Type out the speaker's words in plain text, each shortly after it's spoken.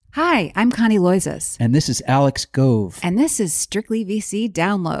Hi, I'm Connie Loizas. And this is Alex Gove. And this is Strictly VC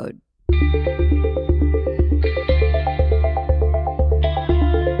Download.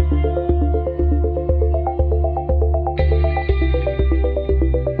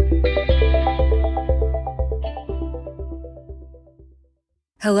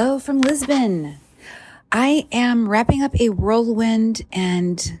 Hello from Lisbon. I am wrapping up a whirlwind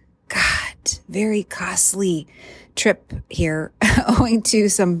and, very costly trip here owing to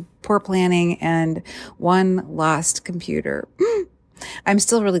some poor planning and one lost computer. I'm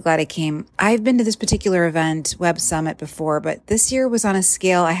still really glad I came. I've been to this particular event, Web Summit, before, but this year was on a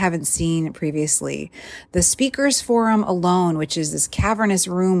scale I haven't seen previously. The Speakers Forum alone, which is this cavernous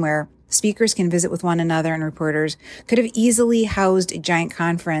room where speakers can visit with one another and reporters, could have easily housed a giant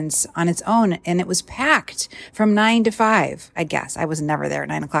conference on its own, and it was packed from 9 to 5, I guess. I was never there at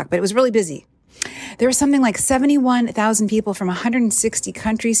 9 o'clock, but it was really busy. There was something like 71,000 people from 160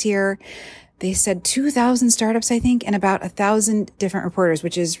 countries here. They said 2,000 startups, I think, and about 1,000 different reporters,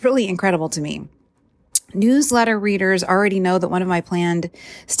 which is really incredible to me. Newsletter readers already know that one of my planned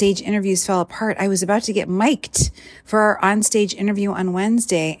stage interviews fell apart. I was about to get mic'd for our onstage interview on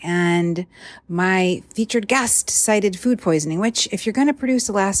Wednesday, and my featured guest cited food poisoning, which, if you're going to produce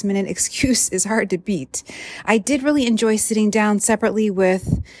a last-minute excuse, is hard to beat. I did really enjoy sitting down separately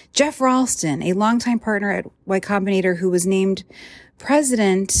with Jeff Ralston, a longtime partner at Y Combinator who was named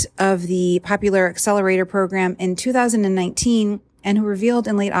president of the Popular Accelerator program in 2019, and who revealed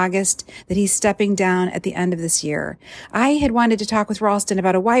in late August that he's stepping down at the end of this year. I had wanted to talk with Ralston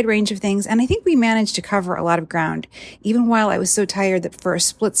about a wide range of things, and I think we managed to cover a lot of ground, even while I was so tired that for a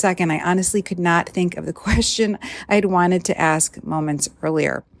split second, I honestly could not think of the question I had wanted to ask moments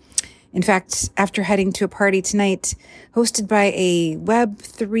earlier. In fact, after heading to a party tonight hosted by a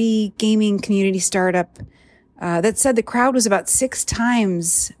Web3 gaming community startup, that said the crowd was about 6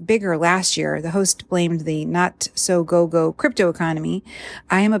 times bigger last year, the host blamed the not-so-go-go crypto economy.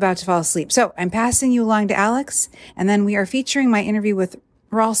 I am about to fall asleep. So I'm passing you along to Alex, and then we are featuring my interview with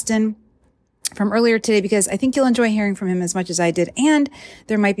Ralston from earlier today because I think you'll enjoy hearing from him as much as I did, and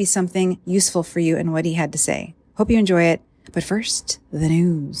there might be something useful for you in what he had to say. Hope you enjoy it. But first, the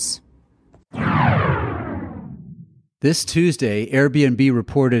news. This Tuesday, Airbnb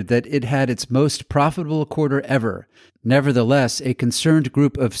reported that it had its most profitable quarter ever. Nevertheless, a concerned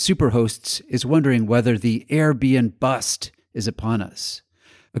group of superhosts is wondering whether the Airbnb bust is upon us.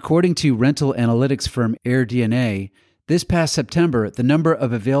 According to rental analytics firm AirDNA, this past September, the number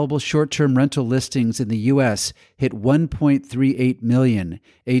of available short-term rental listings in the U.S. hit 1.38 million,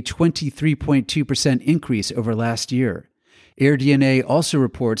 a 23.2% increase over last year. AirDNA also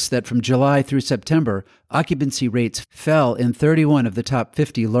reports that from July through September, occupancy rates fell in 31 of the top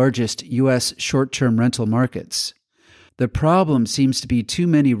 50 largest U.S. short-term rental markets. The problem seems to be too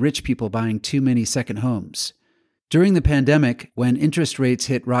many rich people buying too many second homes. During the pandemic, when interest rates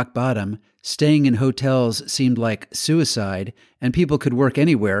hit rock bottom, staying in hotels seemed like suicide, and people could work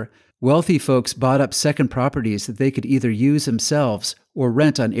anywhere, wealthy folks bought up second properties that they could either use themselves or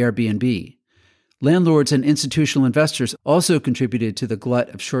rent on Airbnb. Landlords and institutional investors also contributed to the glut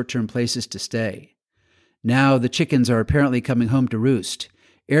of short-term places to stay. Now the chickens are apparently coming home to roost.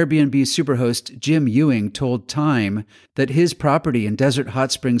 Airbnb superhost Jim Ewing told Time that his property in Desert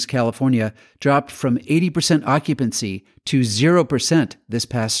Hot Springs, California, dropped from 80% occupancy to 0% this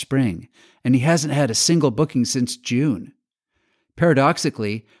past spring, and he hasn't had a single booking since June.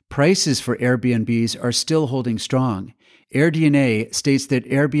 Paradoxically, prices for Airbnbs are still holding strong. AirDNA states that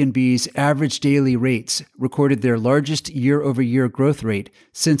Airbnb's average daily rates recorded their largest year-over-year growth rate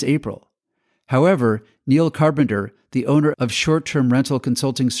since April. However, Neil Carpenter, the owner of short-term rental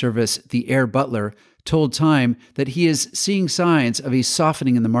consulting service The Air Butler, told Time that he is seeing signs of a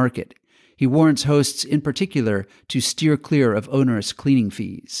softening in the market. He warns hosts in particular to steer clear of onerous cleaning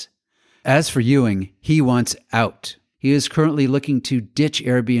fees. As for Ewing, he wants out. He is currently looking to ditch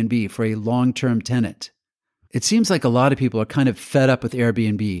Airbnb for a long-term tenant. It seems like a lot of people are kind of fed up with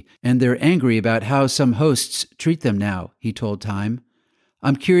Airbnb, and they're angry about how some hosts treat them now, he told Time.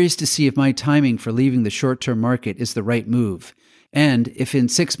 I'm curious to see if my timing for leaving the short-term market is the right move, and if in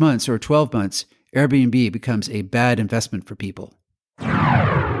 6 months or 12 months, Airbnb becomes a bad investment for people.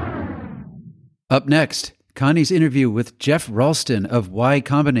 Up next, Connie's interview with Jeff Ralston of Y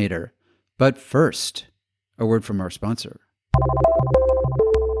Combinator. But first, a word from our sponsor.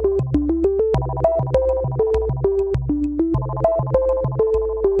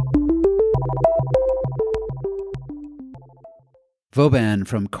 Vauban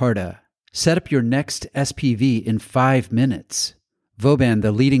from Carta. Set up your next SPV in 5 minutes. Vauban,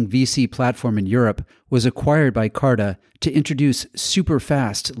 the leading VC platform in Europe, was acquired by Carta to introduce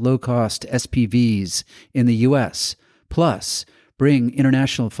super-fast, low-cost SPVs in the U.S., plus bring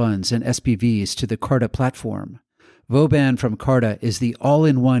international funds and SPVs to the Carta platform. Vauban from Carta is the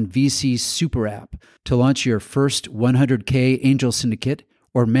all-in-one VC super app to launch your first 100K angel syndicate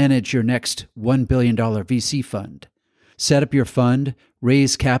or manage your next $1 billion VC fund. Set up your fund,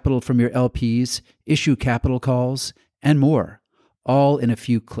 raise capital from your LPs, issue capital calls, and more, all in a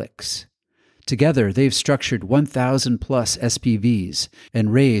few clicks. Together, they've structured 1,000 plus SPVs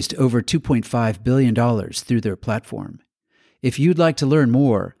and raised over $2.5 billion through their platform. If you'd like to learn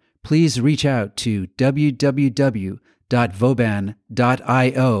more, please reach out to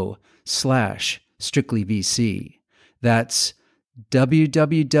www.vauban.io/strictlyvc. That's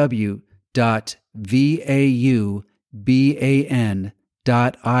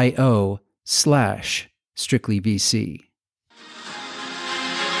www.vauban.io/strictlyvc.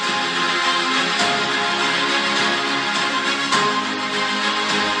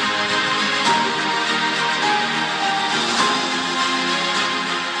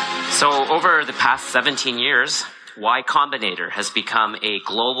 So over the past 17 years, Y Combinator has become a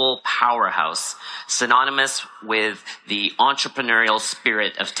global powerhouse, synonymous with the entrepreneurial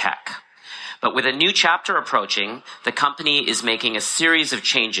spirit of tech. But with a new chapter approaching, the company is making a series of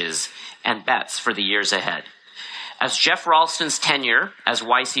changes and bets for the years ahead. As Jeff Ralston's tenure as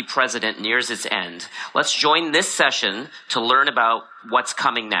YC president nears its end, let's join this session to learn about what's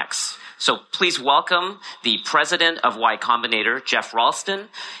coming next. So please welcome the president of Y Combinator, Jeff Ralston,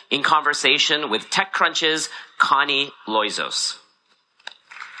 in conversation with TechCrunch's Connie Loizos.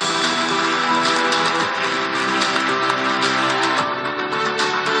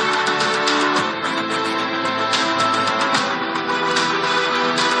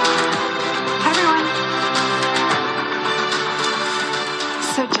 Hi, everyone.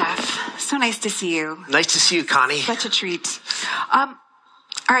 So, Jeff, so nice to see you. Nice to see you, Connie. Such a treat.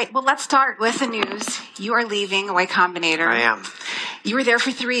 All right, well, let's start with the news. You are leaving Y Combinator. I am. You were there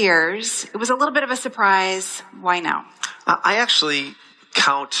for 3 years. It was a little bit of a surprise. Why now? I actually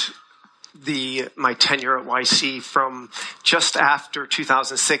count my tenure at YC from just after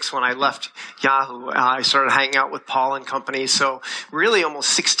 2006 when I left Yahoo. I started hanging out with Paul and company. So really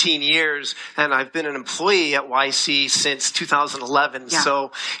almost 16 years. And I've been an employee at YC since 2011. Yeah.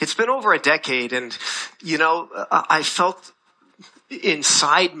 So it's been over a decade. And, I felt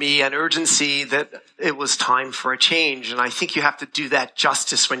inside me an urgency that it was time for a change. And I think you have to do that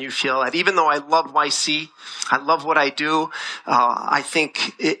justice when you feel that. Even though I love YC, I love what I do, I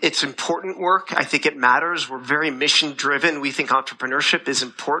think it's important work. I think it matters. We're very mission driven. We think entrepreneurship is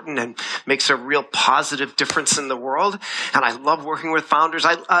important and makes a real positive difference in the world. And I love working with founders.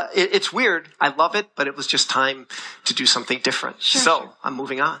 It's weird. I love it, but it was just time to do something different. Sure. I'm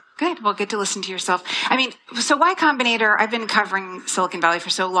moving on. Good. Well, good to listen to yourself. I mean, so Y Combinator, I've been covering Silicon Valley for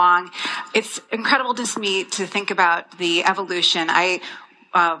so long. It's incredible to me to think about the evolution. I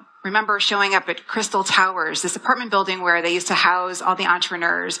remember showing up at Crystal Towers, this apartment building where they used to house all the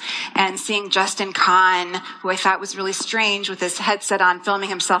entrepreneurs, and seeing Justin Kan, who I thought was really strange with his headset on, filming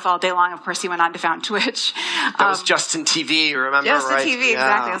himself all day long. Of course, he went on to found Twitch. That was Justin TV, remember, Justin right? TV,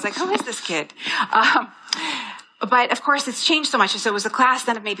 exactly. I was like, who is this kid? But of course, it's changed so much. So it was a class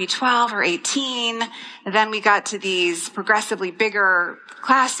then of maybe 12 or 18. And then we got to these progressively bigger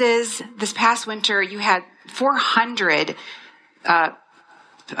classes. This past winter, you had 400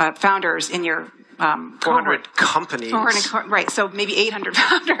 founders in your 400 companies. 400, right. So maybe 800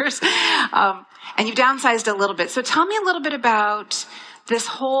 founders. And you downsized a little bit. So tell me a little bit about this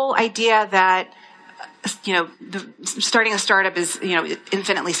whole idea that, starting a startup is,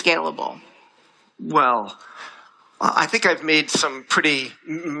 infinitely scalable. Well, I think I've made some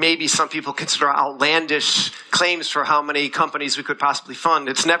maybe some people consider outlandish claims for how many companies we could possibly fund.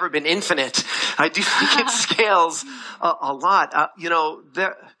 It's never been infinite. I do think it scales a lot.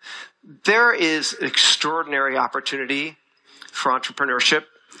 There is extraordinary opportunity for entrepreneurship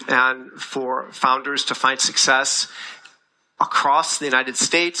and for founders to find success across the United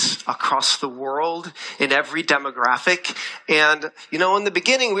States, across the world, in every demographic. And, in the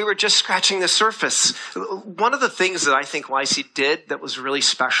beginning, we were just scratching the surface. One of the things that I think YC did that was really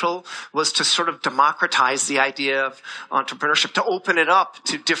special was to sort of democratize the idea of entrepreneurship, to open it up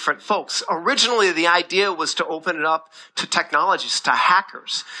to different folks. Originally, the idea was to open it up to technologists, to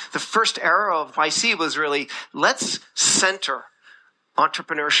hackers. The first era of YC was really, let's center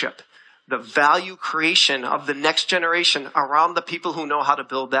entrepreneurship. the value creation of the next generation around the people who know how to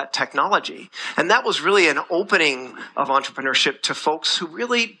build that technology. And that was really an opening of entrepreneurship to folks who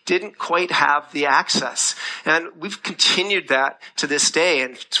really didn't quite have the access. And we've continued that to this day.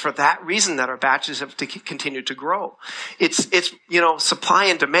 And it's for that reason that our batches have continued to grow. It's supply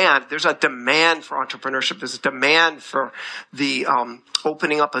and demand. There's a demand for entrepreneurship. There's a demand for the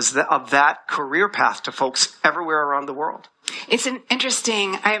opening up of that career path to folks everywhere around the world. It's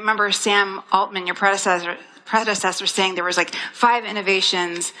interesting. I remember Sam Altman, your predecessor, saying there was like 5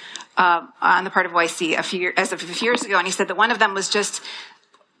 innovations on the part of YC a few years ago, and he said that one of them was just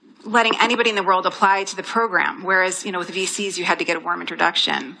letting anybody in the world apply to the program, whereas with the VCs you had to get a warm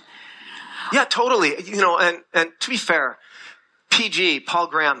introduction. Yeah, totally. And to be fair, PG, Paul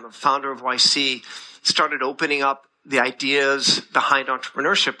Graham, the founder of YC, started opening up the ideas behind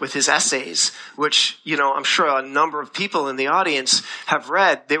entrepreneurship with his essays, which, I'm sure a number of people in the audience have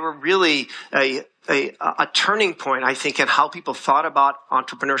read. They were really a turning point, I think, in how people thought about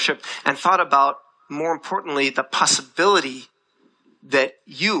entrepreneurship and thought about, more importantly, the possibility that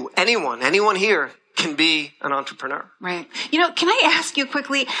anyone here can be an entrepreneur. Right. Can I ask you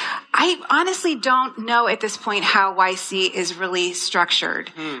quickly, I honestly don't know at this point how YC is really structured.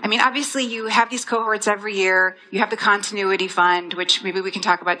 I mean, obviously you have these cohorts every year. You have the continuity fund, which maybe we can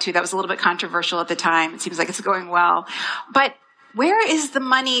talk about too. That was a little bit controversial at the time. It seems like it's going well. But where is the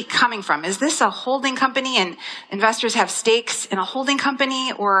money coming from? Is this a holding company and investors have stakes in a holding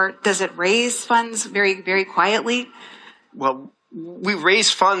company, or does it raise funds very, very quietly? Well, we raise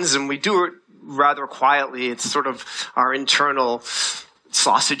funds and we do it rather quietly. It's sort of our internal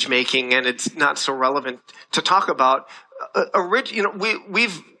sausage making, and it's not so relevant to talk about.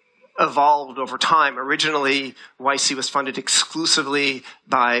 We've evolved over time. Originally, YC was funded exclusively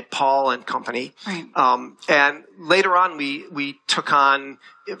by Paul and company. Right. And later on, we took on,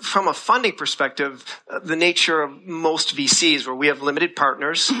 from a funding perspective, the nature of most VCs, where we have limited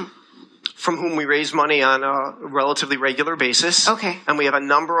partners from whom we raise money on a relatively regular basis. Okay. And we have a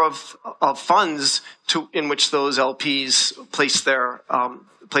number of funds in which those LPs place their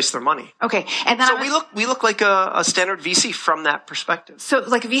money. Okay. And then so we look like a standard VC from that perspective. So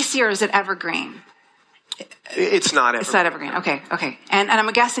like a VC, or is it evergreen? It's not evergreen. It's not evergreen. Okay. And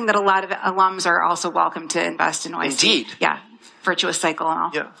I'm guessing that a lot of alums are also welcome to invest in YC. Indeed. Yeah. Virtuous cycle and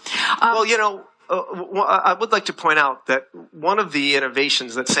all. Yeah. I would like to point out that one of the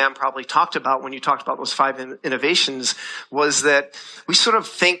innovations that Sam probably talked about when you talked about those 5 innovations was that we sort of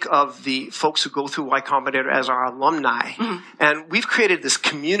think of the folks who go through Y Combinator as our alumni. Mm-hmm. And we've created this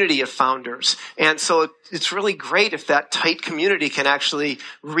community of founders. And so it's really great if that tight community can actually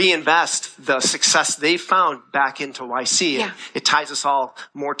reinvest the success they've found back into YC. Yeah. It ties us all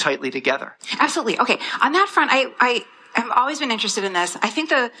more tightly together. Absolutely. Okay. On that front, I've always been interested in this. I think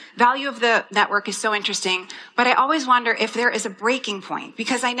the value of the network is so interesting, but I always wonder if there is a breaking point,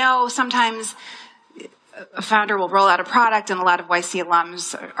 because I know sometimes a founder will roll out a product and a lot of YC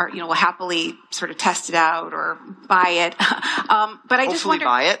alums will happily sort of test it out or buy it. But I just wonder,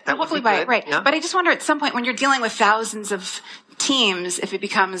 buy it. Hopefully buy it, right. Yeah. But I just wonder at some point when you're dealing with thousands of teams, if it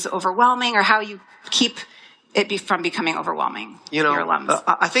becomes overwhelming, or how you keep it from becoming overwhelming for your alums.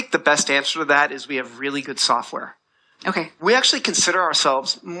 I think the best answer to that is we have really good software. Okay. We actually consider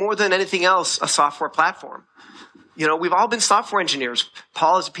ourselves, more than anything else, a software platform. We've all been software engineers.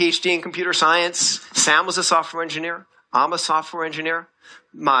 Paul is a PhD in computer science. Sam was a software engineer. I'm a software engineer.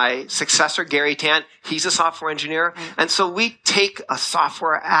 My successor, Gary Tan, he's a software engineer. Right. And so we take a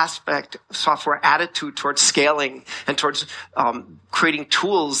software attitude towards scaling and towards creating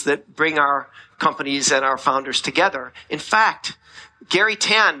tools that bring our companies and our founders together. In fact, Gary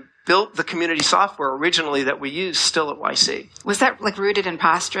Tan built the community software originally that we use still at YC. Was that rooted in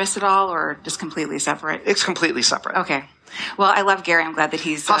Posterous at all, or just completely separate? It's completely separate. Okay. Well, I love Gary. I'm glad that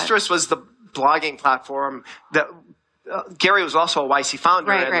he's... Posterous was the blogging platform that... Gary was also a YC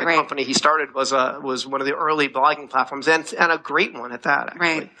founder, and the company he started was one of the early blogging platforms, and a great one at that, actually.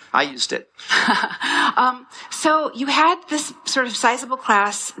 Right. I used it. So you had this sort of sizable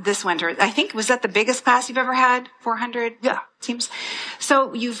class this winter. I think, was that the biggest class you've ever had? 400 teams?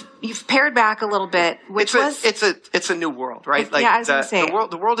 So you've pared back a little bit, which it's a new world, right? I was going to say.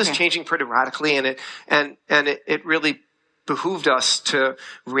 The world is changing pretty radically, and it really behooved us to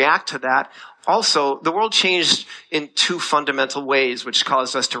react to that. Also, the world changed in 2 fundamental ways, which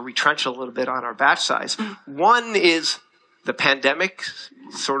caused us to retrench a little bit on our batch size. Mm-hmm. One is the pandemic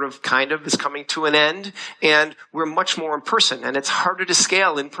kind of is coming to an end, and we're much more in person, and it's harder to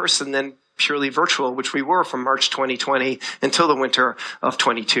scale in person than purely virtual, which we were from March 2020 until the winter of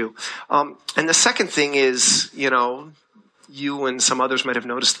 22. And the second thing is, you and some others might have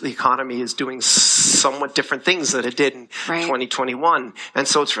noticed the economy is doing somewhat different things that it did in 2021. And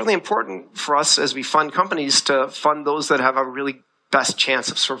so it's really important for us as we fund companies to fund those that have a really best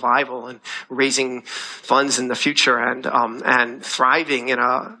chance of survival and raising funds in the future and thriving in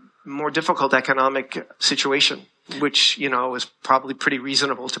a more difficult economic situation, which, is probably pretty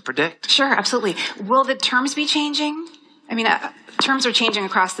reasonable to predict. Sure, absolutely. Will the terms be changing? I mean, terms are changing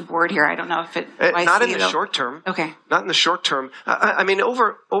across the board here. I don't know if it... not in the short term. Okay. Not in the short term. I mean,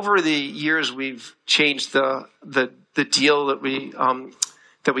 over the years, we've changed the deal that we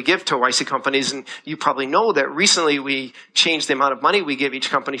give to YC companies, and you probably know that recently we changed the amount of money we give each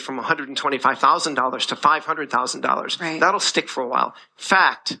company from $125,000 to $500,000. Right. That'll stick for a while. In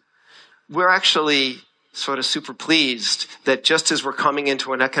fact, we're actually sort of super pleased that just as we're coming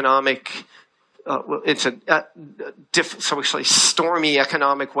into an economic it's actually stormy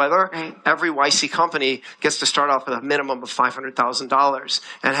economic weather. Right. Every YC company gets to start off with a minimum of $500,000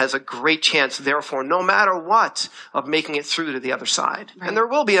 and has a great chance, therefore, no matter what, of making it through to the other side. Right. And there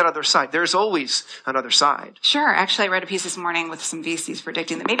will be another side. There's always another side. Sure. Actually, I read a piece this morning with some VCs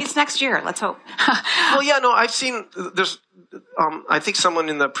predicting that maybe it's next year. Let's hope. Well, yeah, no, I've seen I think someone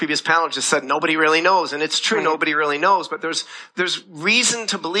in the previous panel just said nobody really knows, and it's true, right. Nobody really knows, but there's reason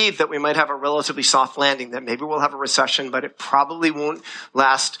to believe that we might have a relatively soft landing, that maybe we'll have a recession, but it probably won't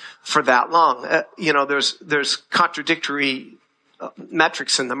last for that long. There's contradictory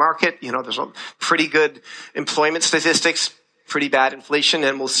metrics in the market. There's a pretty good employment statistics, pretty bad inflation,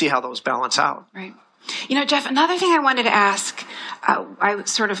 and we'll see how those balance out. Right. Jeff, another thing I wanted to ask, I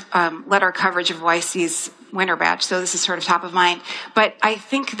sort of led our coverage of YC's winter batch, so this is sort of top of mind. But I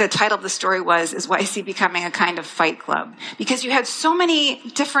think the title of the story is YC becoming a kind of fight club? Because you had so many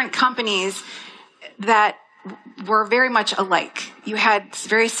different companies that were very much alike. You had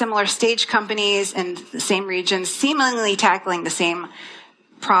very similar stage companies in the same regions, seemingly tackling the same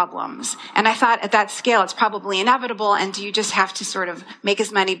problems. And I thought at that scale, it's probably inevitable. And do you just have to sort of make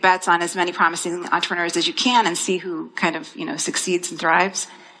as many bets on as many promising entrepreneurs as you can and see who kind of, succeeds and thrives?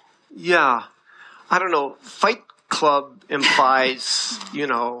 Yeah. I don't know. Fight club implies,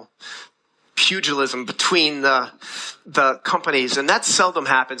 pugilism between the companies. And that seldom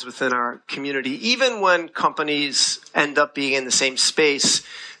happens within our community. Even when companies end up being in the same space,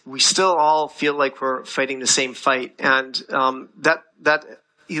 we still all feel like we're fighting the same fight. And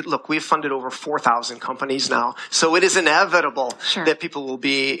look, we've funded over 4,000 companies now, so it is inevitable Sure. that people will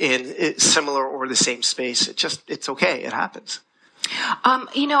be in similar or the same space. It's okay. It happens.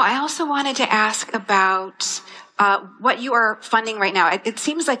 I also wanted to ask about what you are funding right now. It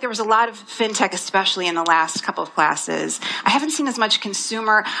seems like there was a lot of fintech, especially in the last couple of classes. I haven't seen as much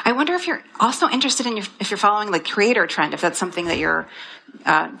consumer. I wonder if you're also interested in if you're following the creator trend, if that's something that you're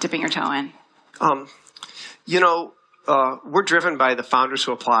dipping your toe in. We're driven by the founders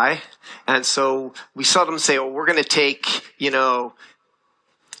who apply. And so we seldom say, we're going to take, 20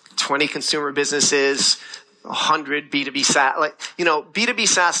 consumer businesses, 100 B2B SaaS. B2B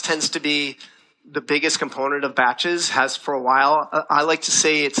SaaS tends to be the biggest component of batches, has for a while. I like to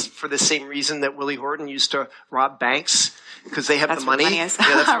say it's for the same reason that Willie Horton used to rob banks, because they have the money. That's where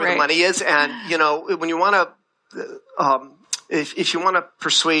the money is. Yeah, that's where Right. the money is. And, when you want to... If you want to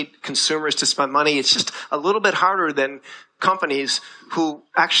persuade consumers to spend money, it's just a little bit harder than companies who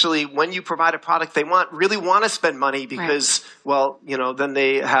actually, when you provide a product they really want to spend money because, right. Then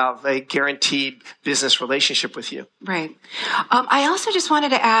they have a guaranteed business relationship with you. Right. I also just wanted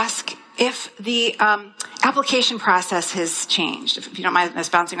to ask if the application process has changed, if you don't mind us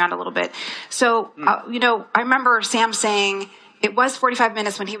bouncing around a little bit. So, I remember Sam saying, it was 45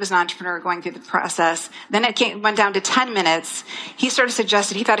 minutes when he was an entrepreneur going through the process. Then it went down to 10 minutes. He sort of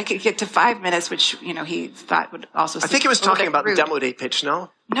suggested he thought it could get to 5 minutes, which, he thought would also I think he was talking about the demo day pitch, no?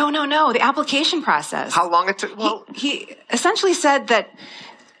 No, the application process. How long it took? Well, he essentially said that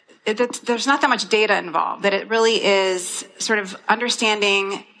there's not that much data involved, that it really is sort of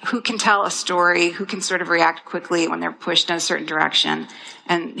understanding who can tell a story, who can sort of react quickly when they're pushed in a certain direction.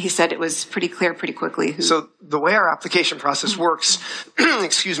 And he said it was pretty clear pretty quickly. So the way our application process works,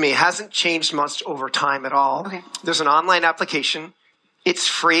 hasn't changed much over time at all. Okay. There's an online application. It's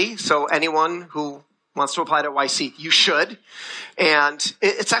free, so anyone who wants to apply to YC, you should. And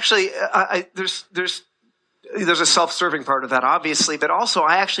it's actually, there's a self-serving part of that, obviously, but also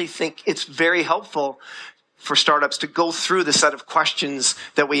I actually think it's very helpful for startups to go through the set of questions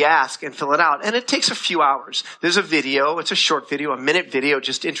that we ask and fill it out. And it takes a few hours. There's a video. It's a short video, a minute video,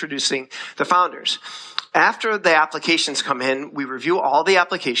 just introducing the founders. After the applications come in, we review all the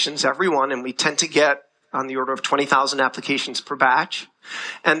applications, every one, and we tend to get on the order of 20,000 applications per batch.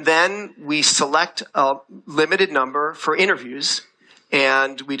 And then we select a limited number for interviews.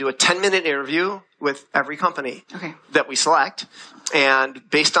 And we do a 10-minute interview with every company that we select. And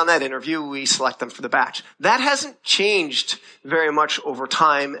based on that interview, we select them for the batch. That hasn't changed very much over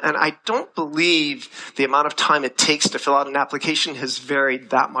time. And I don't believe the amount of time it takes to fill out an application has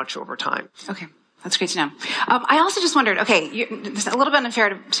varied that much over time. Okay. That's great to know. I also just wondered, it's a little bit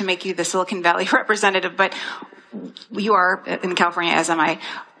unfair to make you the Silicon Valley representative, but you are in California, as am I.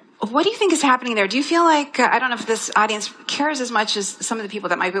 What do you think is happening there? Do you feel like, I don't know if this audience cares as much as some of the people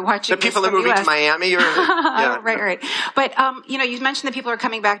that might be watching the people that are moving to Miami? Or, yeah. Right. But, you mentioned that people are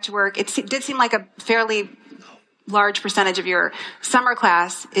coming back to work. It did seem like a fairly large percentage of your summer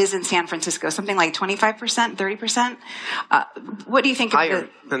class is in San Francisco, something like 25%, 30%. What do you think? Higher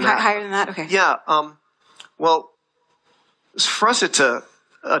than that. Higher than that? Okay. Yeah. Well, for us, it's a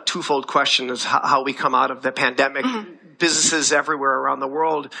twofold question is how we come out of the pandemic. Mm-hmm. Businesses everywhere around the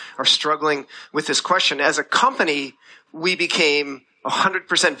world are struggling with this question. As a company, we became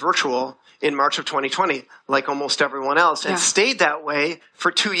 100% virtual in March of 2020, like almost everyone else, and stayed that way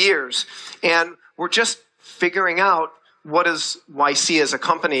for 2 years. And we're just figuring out what does YC as a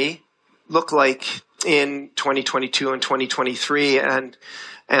company look like in 2022 and 2023 and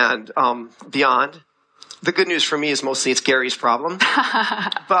beyond. The good news for me is mostly it's Gary's problem.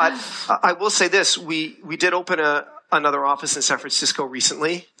 But I will say this, we did open another office in San Francisco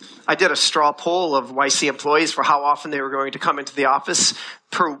recently. I did a straw poll of YC employees for how often they were going to come into the office,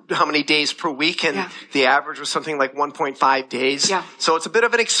 how many days per week, and the average was something like 1.5 days. Yeah. So it's a bit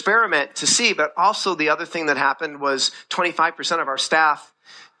of an experiment to see, but also the other thing that happened was 25% of our staff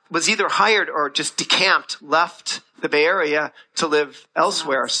was either hired or just decamped, left the Bay Area to live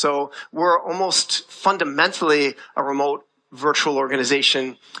elsewhere. So we're almost fundamentally a remote virtual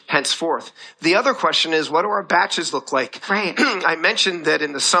organization henceforth. The other question is, what do our batches look like? Right. I mentioned that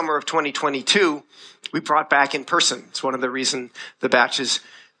in the summer of 2022, we brought back in person. It's one of the reasons the batches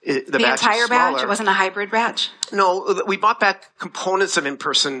the entire batch? It wasn't a hybrid batch? No, we brought back components of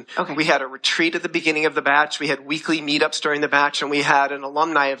in-person. Okay. We had a retreat at the beginning of the batch. We had weekly meetups during the batch, and we had an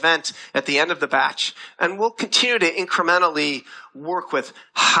alumni event at the end of the batch. And we'll continue to incrementally work with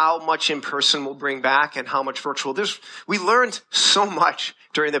how much in-person we'll bring back and how much virtual. We learned so much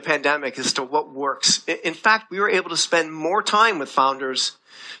during the pandemic as to what works. In fact, we were able to spend more time with founders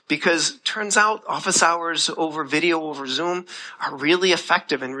because turns out office hours over video, over Zoom are really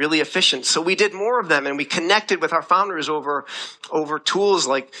effective and really efficient. So we did more of them, and we connected with our founders over tools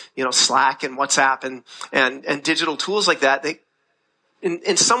like, Slack and WhatsApp and digital tools like that. They,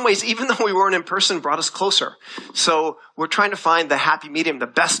 in some ways, even though we weren't in person, brought us closer. So we're trying to find the happy medium, the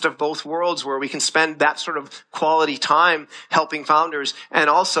best of both worlds, where we can spend that sort of quality time helping founders, and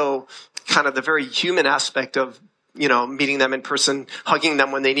also kind of the very human aspect of meeting them in person, hugging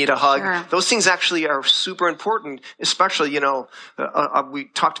them when they need a hug. Sure. Those things actually are super important, especially, we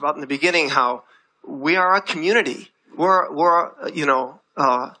talked about in the beginning how we are a community. We're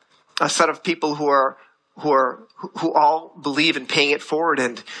a set of people who all believe in paying it forward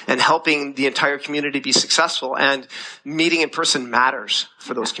and helping the entire community be successful. And meeting in person matters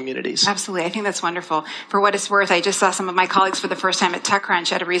for those communities. Absolutely. I think that's wonderful. For what it's worth, I just saw some of my colleagues for the first time at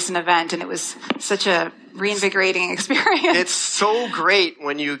TechCrunch at a recent event, and it was such a reinvigorating experience. It's so great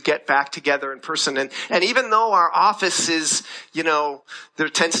when you get back together in person. And even though our office is, there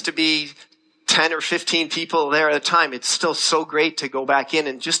tends to be 10 or 15 people there at a time, it's still so great to go back in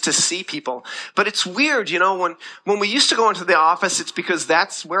and just to see people. But it's weird, when we used to go into the office, it's because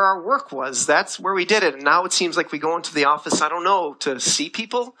that's where our work was. That's where we did it. And now it seems like we go into the office, I don't know, to see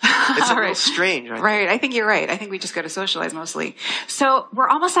people. It's a little strange. Right. I think you're right. I think we just go to socialize mostly. So we're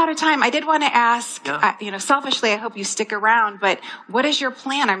almost out of time. I did want to ask, selfishly, I hope you stick around, but what is your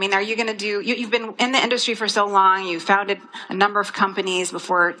plan? I mean, are you going to you've been in the industry for so long. You founded a number of companies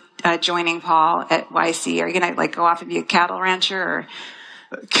before joining Paul at YC. Are you going to go off and be a cattle rancher or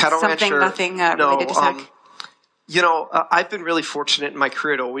nothing related to tech? I've been really fortunate in my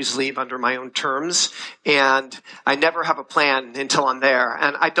career to always leave under my own terms, and I never have a plan until I'm there.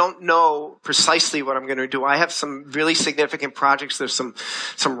 And I don't know precisely what I'm going to do. I have some really significant projects. There's some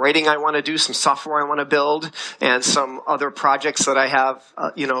writing I want to do, some software I want to build, and some other projects that I have,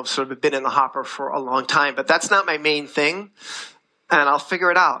 sort of been in the hopper for a long time. But that's not my main thing. And I'll figure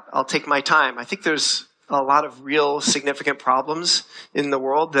it out. I'll take my time. I think there's a lot of real significant problems in the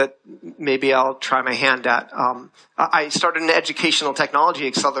world that maybe I'll try my hand at. I started an educational technology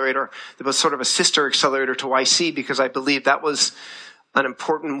accelerator that was sort of a sister accelerator to YC because I believed that was an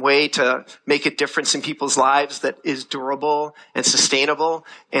important way to make a difference in people's lives that is durable and sustainable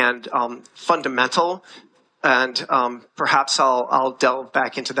and fundamental. And perhaps I'll delve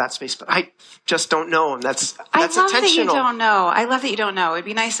back into that space, but I just don't know, and that's I love intentional. that you don't know. I love that you don't know. It'd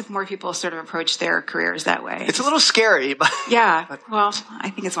be nice if more people sort of approach their careers that way. It's a little scary, but yeah. Well, I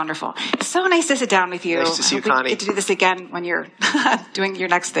think it's wonderful. It's so nice to sit down with you. Nice to see you, I hope Connie. we get to do this again when you're doing your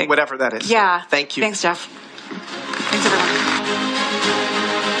next thing. Whatever that is. Yeah. Thank you. Thanks, Jeff. Thanks, everyone.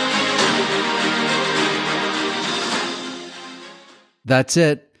 That's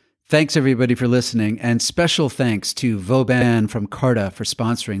it. Thanks, everybody, for listening, and special thanks to Vauban from Carta for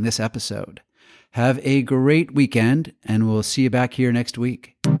sponsoring this episode. Have a great weekend, and we'll see you back here next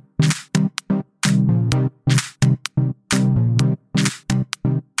week.